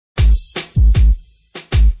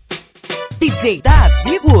DJ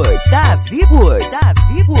Davi Woods,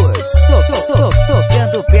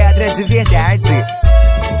 tocando pedra de verdade.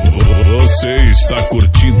 Você está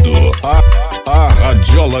curtindo a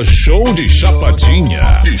Radiola Show de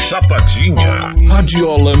Chapadinha.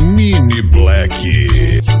 Radiola Mini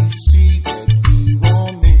Black.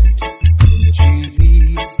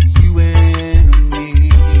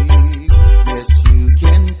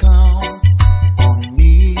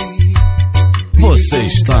 Você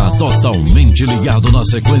está totalmente ligado na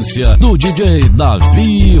sequência do DJ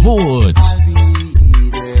Davi Woods.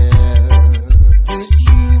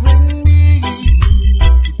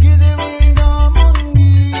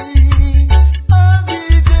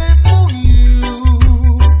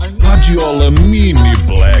 Radiola Mini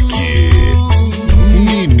Black.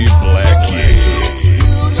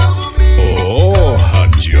 Oh,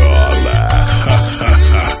 Radiola.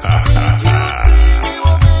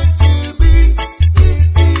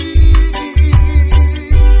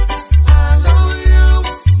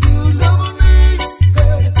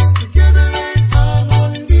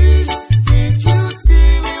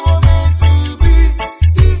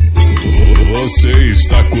 Você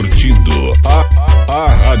está curtindo a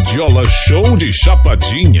Radiola Show de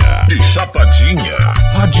Chapadinha.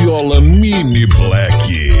 Radiola Mini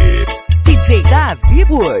Black. DJ Davi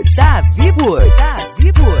Woods,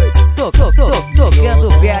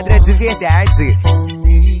 tocando pedra de verdade.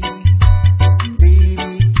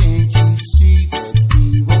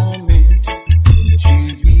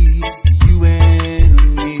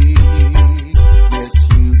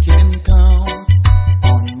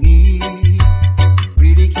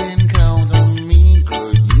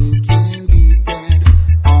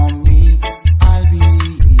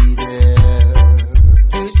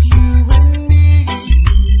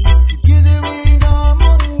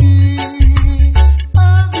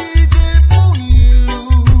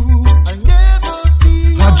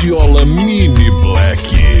 Radiola Mini Black.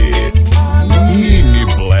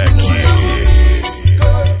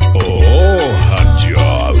 Oh,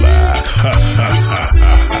 Radiola.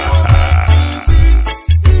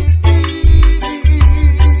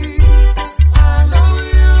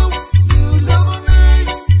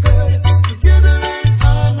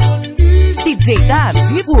 DJ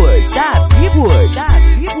Davi Woods,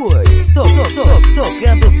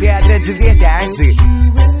 tocando pedra de verdade.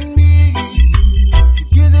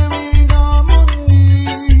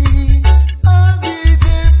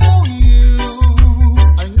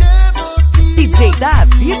 DJ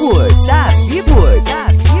Davi Woods,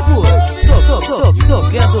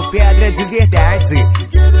 tocando pedra de verdade.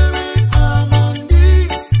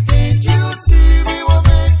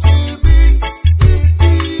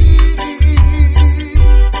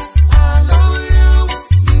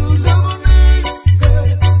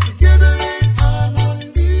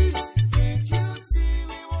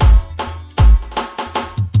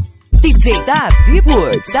 DJ Davi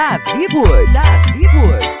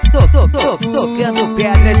Woods, tocando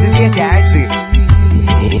pedra de verdade.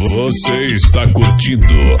 Você está curtindo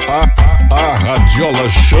a Radiola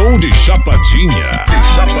Show de Chapadinha.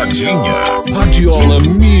 Radiola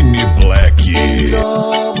Mini Black.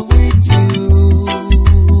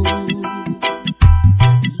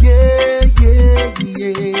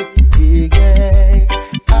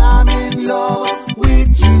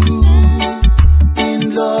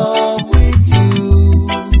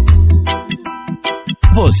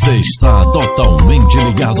 Você está totalmente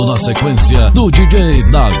ligado na sequência do DJ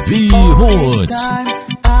Davi Woods.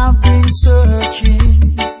 I've been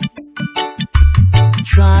searching,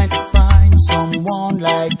 trying to find someone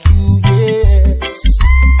like you, yes.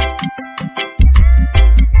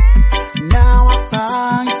 Now I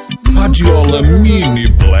find Radiola Mini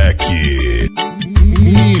Black.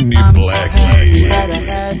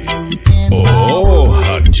 Oh,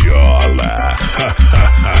 Radiola.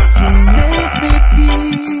 make me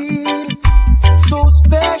feel so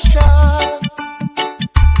special.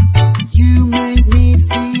 You make me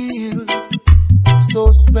feel so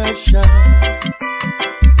special.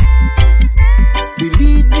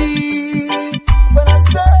 Believe me when I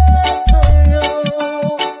say to you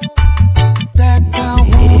that I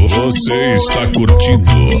want you. Você está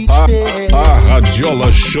curtindo a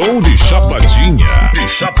Radiola Show de Chapadinha.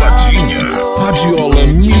 Radiola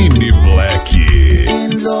Mini Black.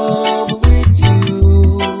 In love with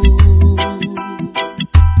you.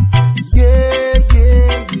 Yeah.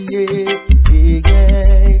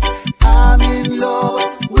 I'm in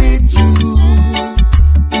love with you.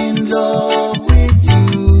 In love with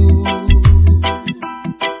you.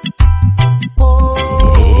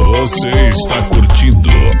 Você está curtindo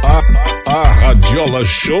a Radiola Radiola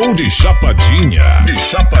Show de Chapadinha.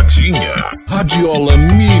 Radiola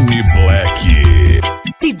Mini Black.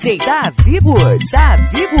 DJ Davi Woods.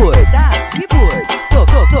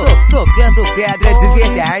 Tocando pedra de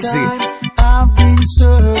verdade. I've been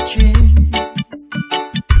searching,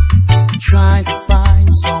 trying to find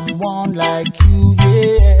someone like you,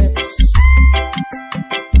 yes.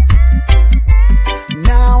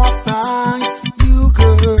 Now I find you,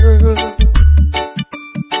 girl.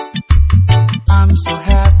 I'm so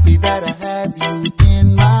happy that I have you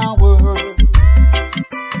in my world.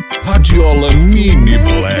 Radiola Mini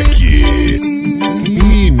Black.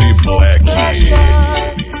 Mini Black.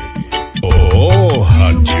 Oh,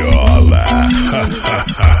 Radiola.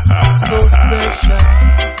 So special.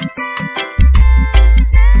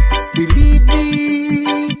 Believe me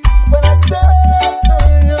when I say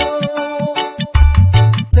you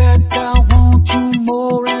that I want you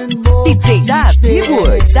more and more. DJ Davi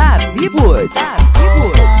Woods.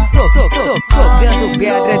 Tocando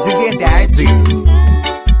pedra de verdade.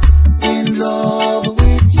 In love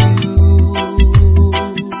with you.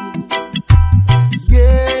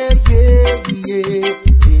 Yeah, yeah, yeah,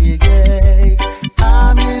 yeah.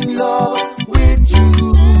 I'm in love with you.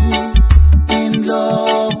 In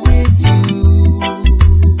love with you.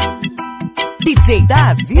 DJ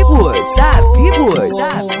Davi Woods.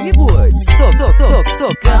 Tocando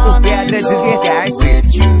pedra de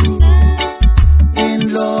verdade. In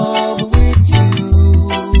love with you.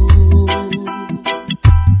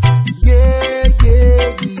 Yeah, yeah,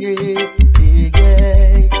 yeah,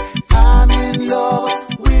 yeah. I'm in love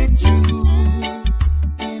with you.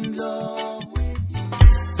 In love with you.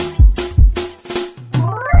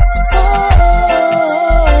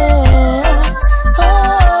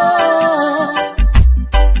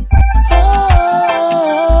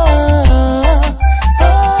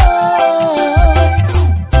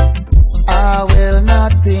 I will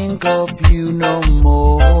not think of you no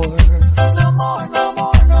more. No more, no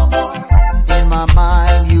more, no more. In my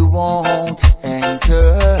mind you won't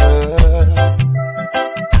enter.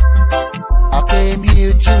 I came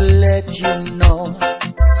here to let you know,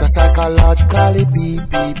 so psychologically be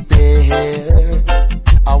prepared.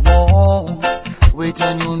 I won't wait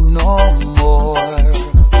on you no more.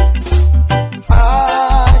 I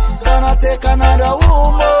gonna take another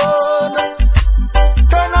woman,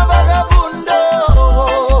 turn a vagabundo.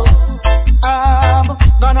 I'm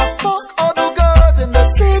gonna fuck all the girls in the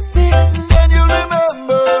city. Then you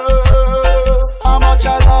remember how much I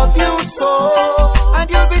love you so, and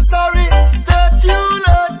you'll be sorry that you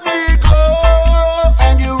let me go.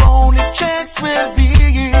 And your only chance will be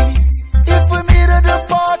if we meet at the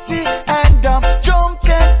party and I'm drunk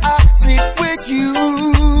and I sleep with you.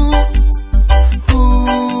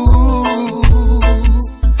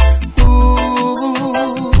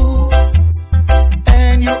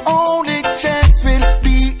 And your only chance will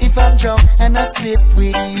be if I'm drunk and I sleep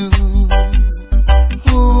with you.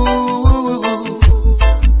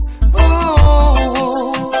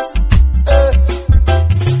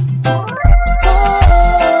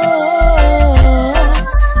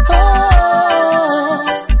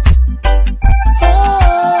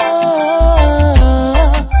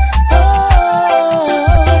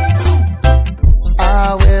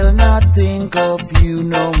 I will not think of you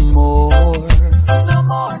no more. No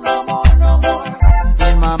more, no more, no more.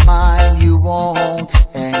 In my mind you won't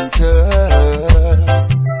enter.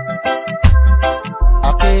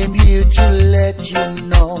 I came here to let you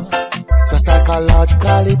know, so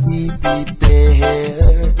psychologically be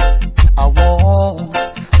prepared. I won't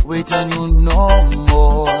wait on you